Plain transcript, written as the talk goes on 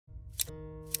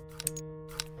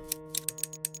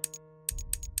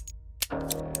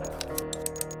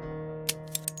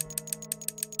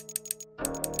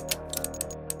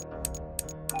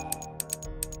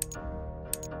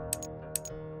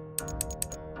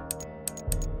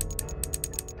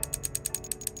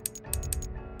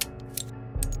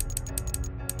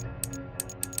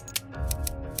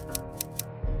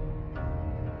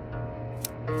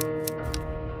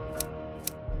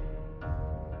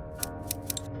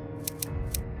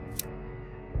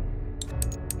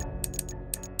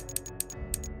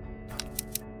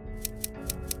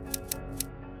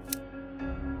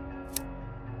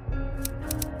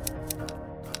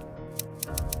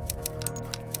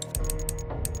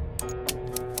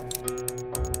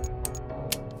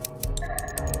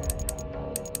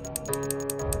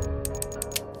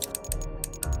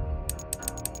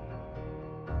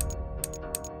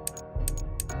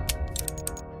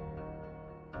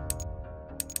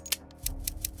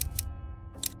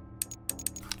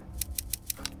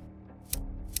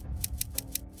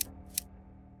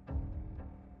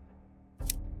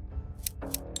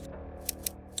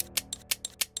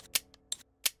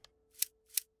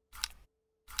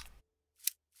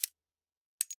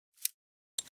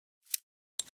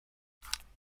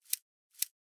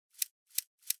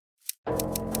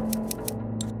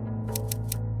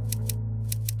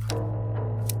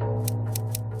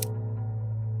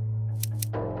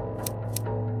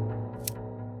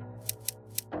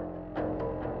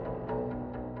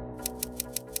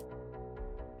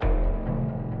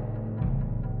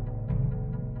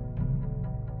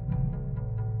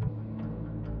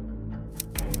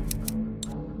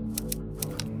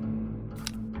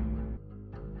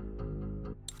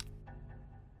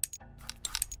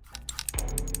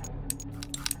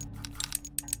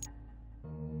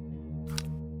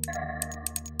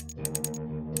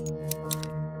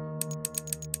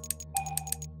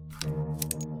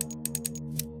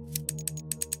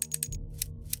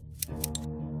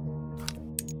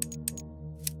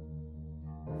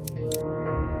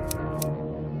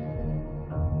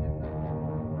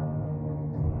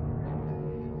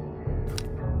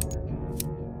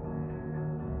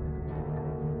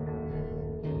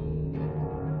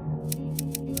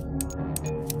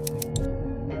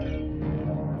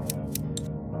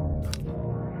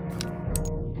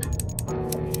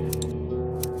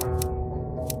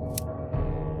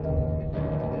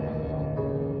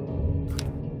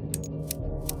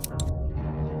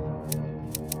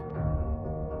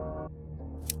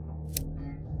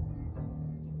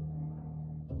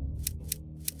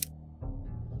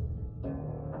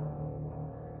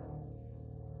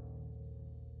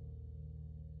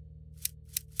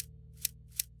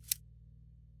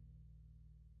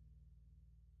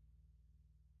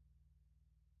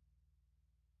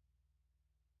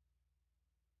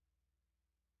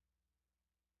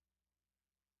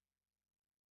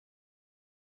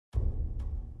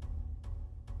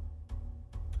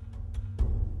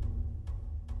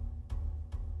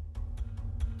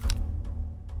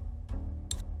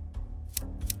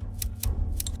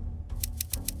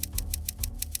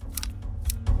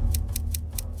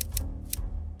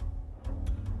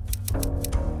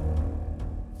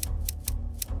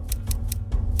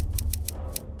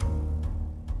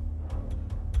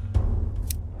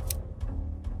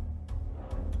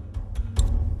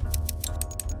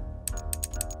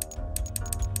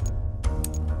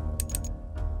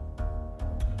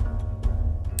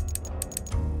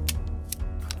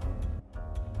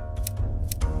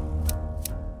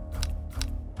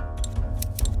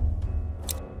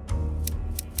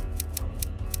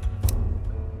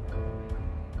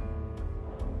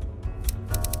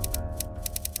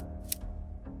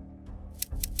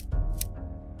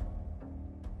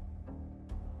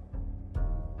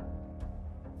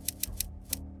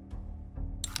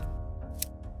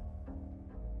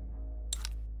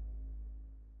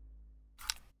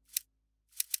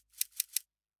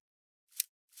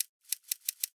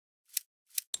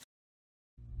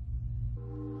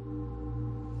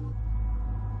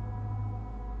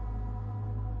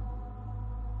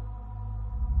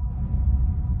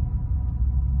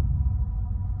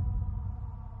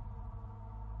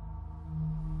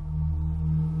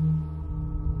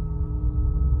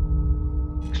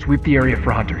Sweep the area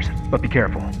for hunters, but be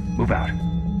careful. Move out.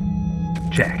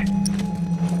 Check.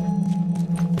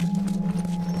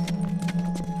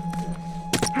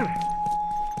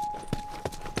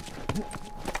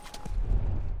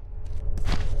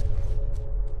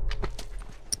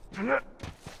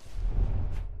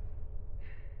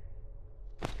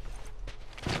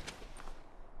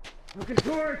 Looking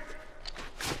towards.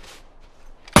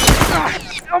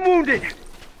 I'm wounded!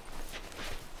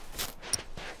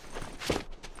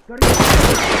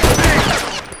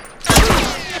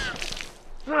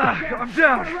 I'm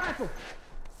down!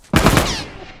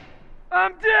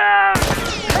 I'm down!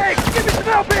 Hey, give me some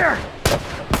help here!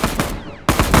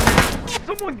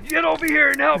 Someone get over here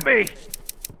and help me!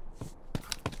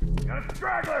 Got a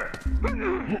straggler!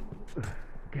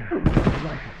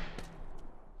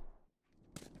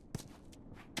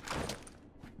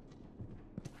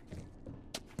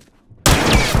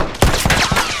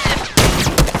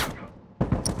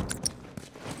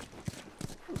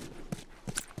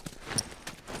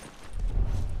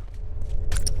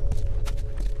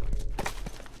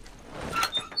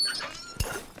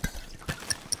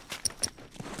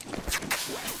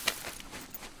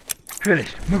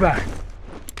 Finished. Move out.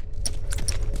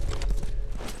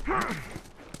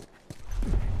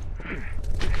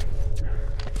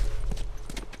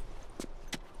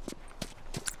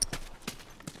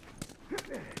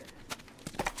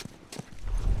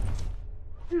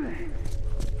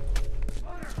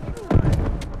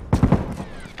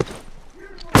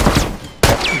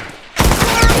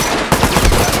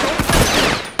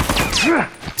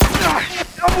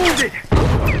 I'm wounded.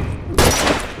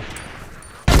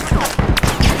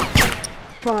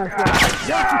 Fire.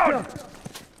 Down!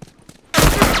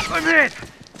 I'm hit!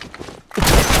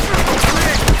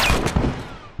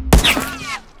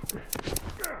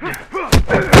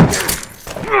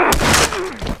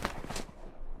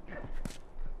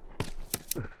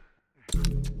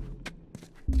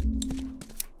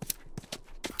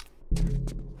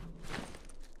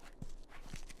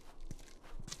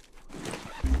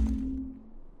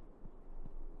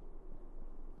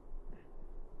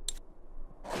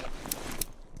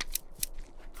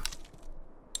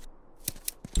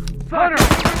 Hunter!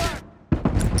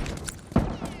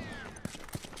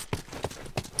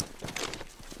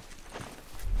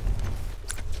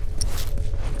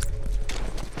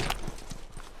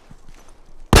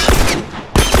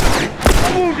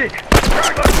 I'm wounded!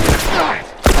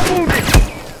 I'm wounded!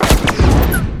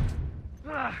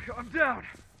 I'm down!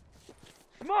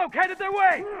 Smoke headed their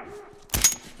way!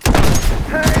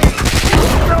 Hey!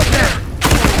 What's out there?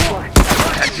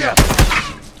 Headshot!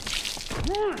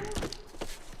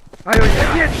 I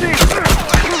can't see!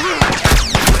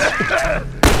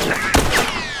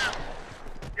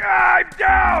 I'm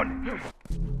down!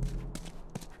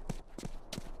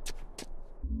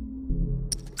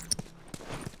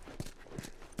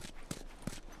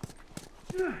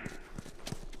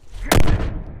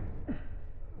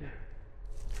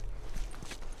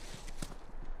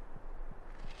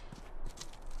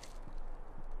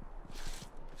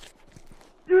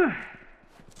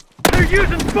 They're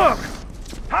using smoke!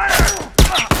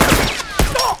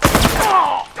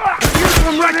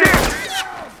 I'm right there!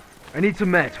 I need some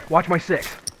meds. Watch my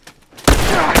six.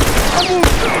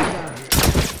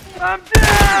 I'm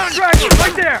down! Dragon,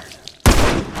 right there!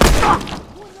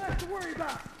 One less to worry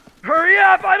about. Hurry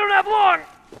up! I don't have long!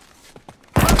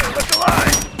 Look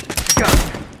alive! Got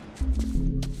it.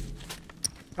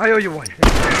 I owe you one.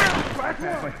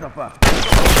 Patch myself up.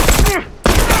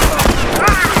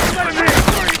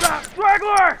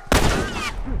 Straggler!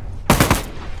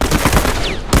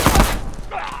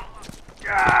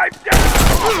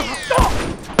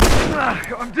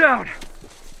 I'm down!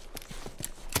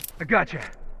 I gotcha.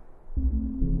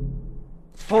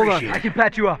 Hold on, I can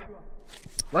patch you up.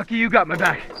 Lucky you got my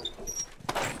back.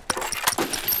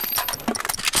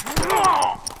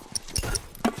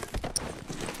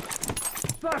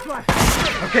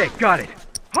 Okay, got it.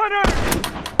 Hunter!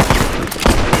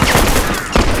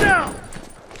 Down!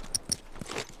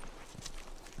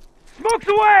 Smoke's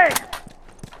away!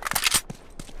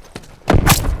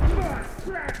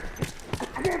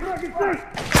 I can't fucking see!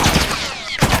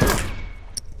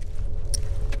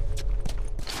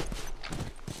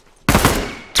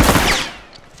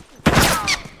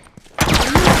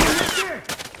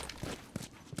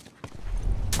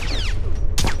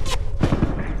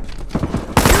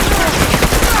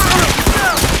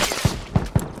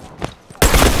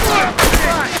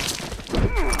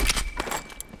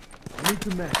 I need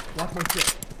some meds. Watch my shit.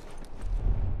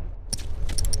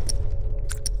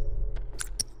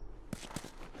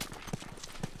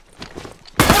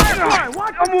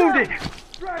 I'm wounded!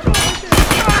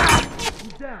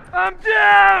 down. I'm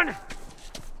down!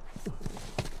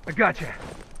 I gotcha.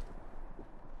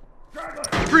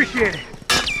 Appreciate it.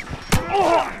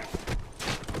 Oh.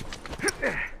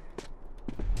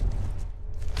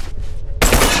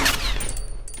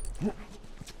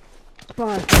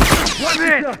 Fine. 1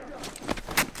 minute!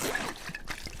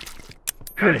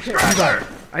 Finish.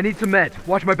 I need some meds.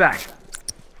 Watch my back.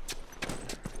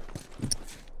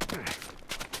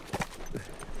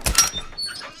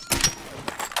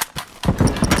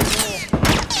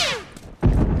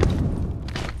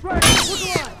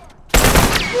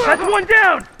 That's one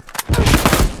down!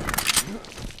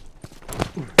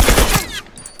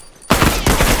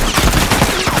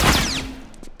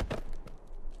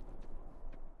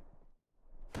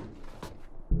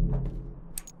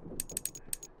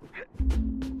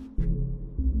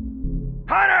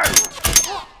 Hunter!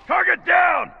 Target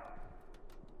down!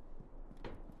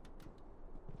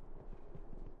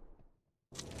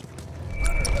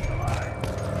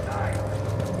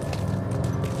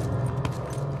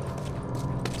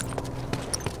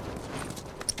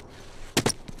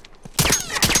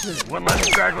 One less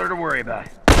straggler to worry about.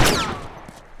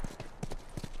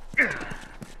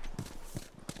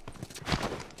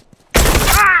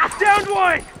 Ah! Downed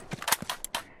one!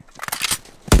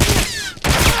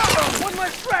 One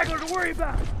less straggler to worry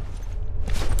about.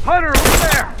 Hunter, over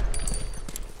there!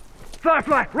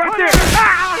 Firefly, right there!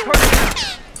 Ah!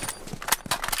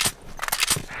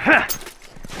 Huh.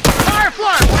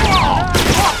 Firefly!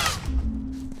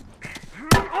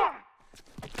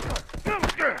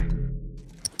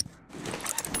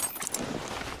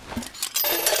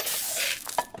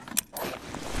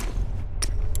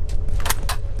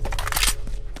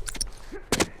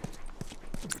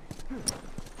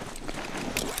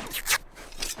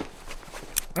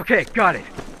 Okay, got it.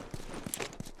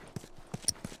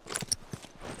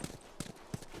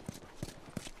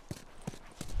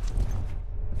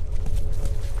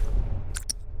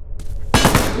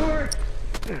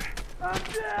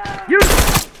 You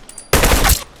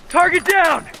target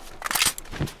down.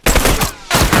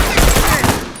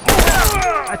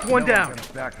 That's one down.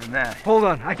 Back from that. Hold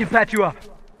on, I can patch you up.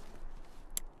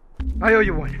 I owe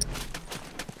you one.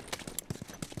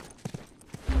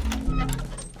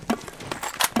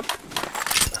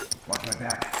 Watch my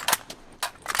back.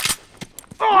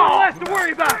 Oh, less to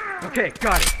worry about. Okay,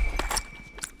 got it.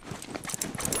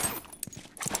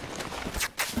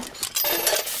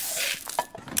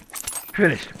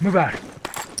 Finished. Move out.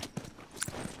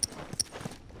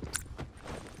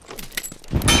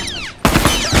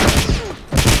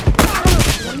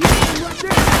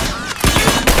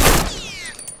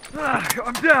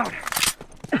 I'm down.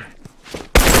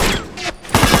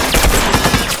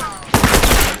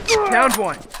 Downed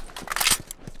one.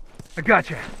 I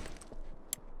gotcha.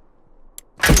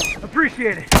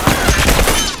 Appreciate it.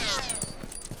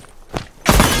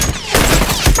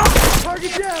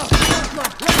 Target down.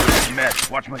 Mess.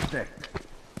 Watch my stick.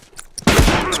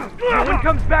 No one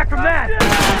comes back from that.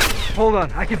 Hold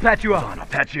on, I can patch you up. I'll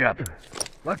patch you up.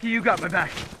 Lucky you got my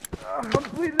back. I'm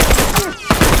bleeding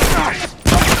out.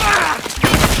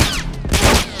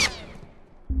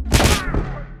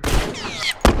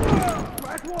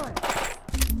 Crack one.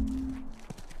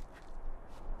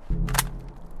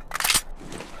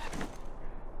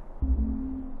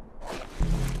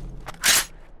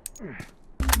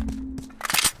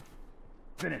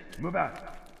 Finish. Move out.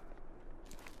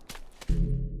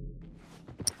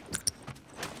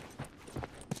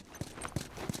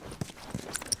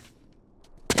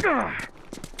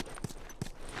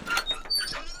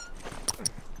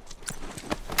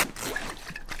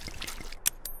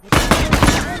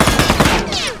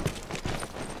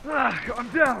 I'm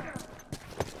down.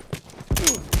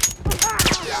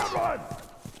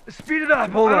 Speed it up.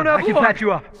 Hold on, I can patch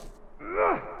you up.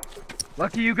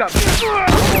 Lucky you got me.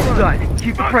 Almost done.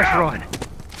 Keep the pressure on.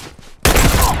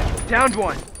 Downed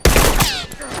one.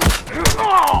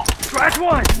 Scratch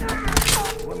one.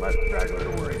 One less straggler to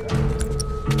worry about.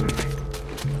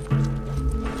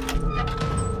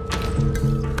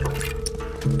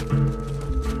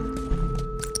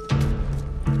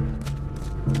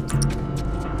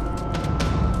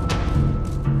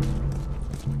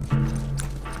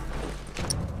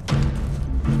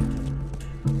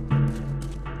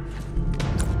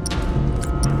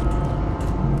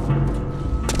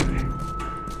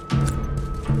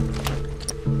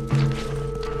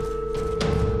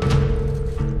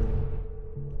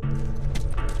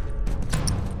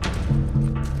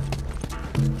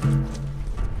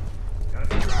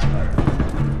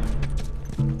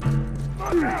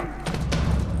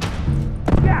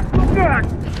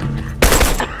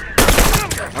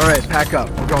 All right, pack up.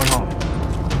 We're going home.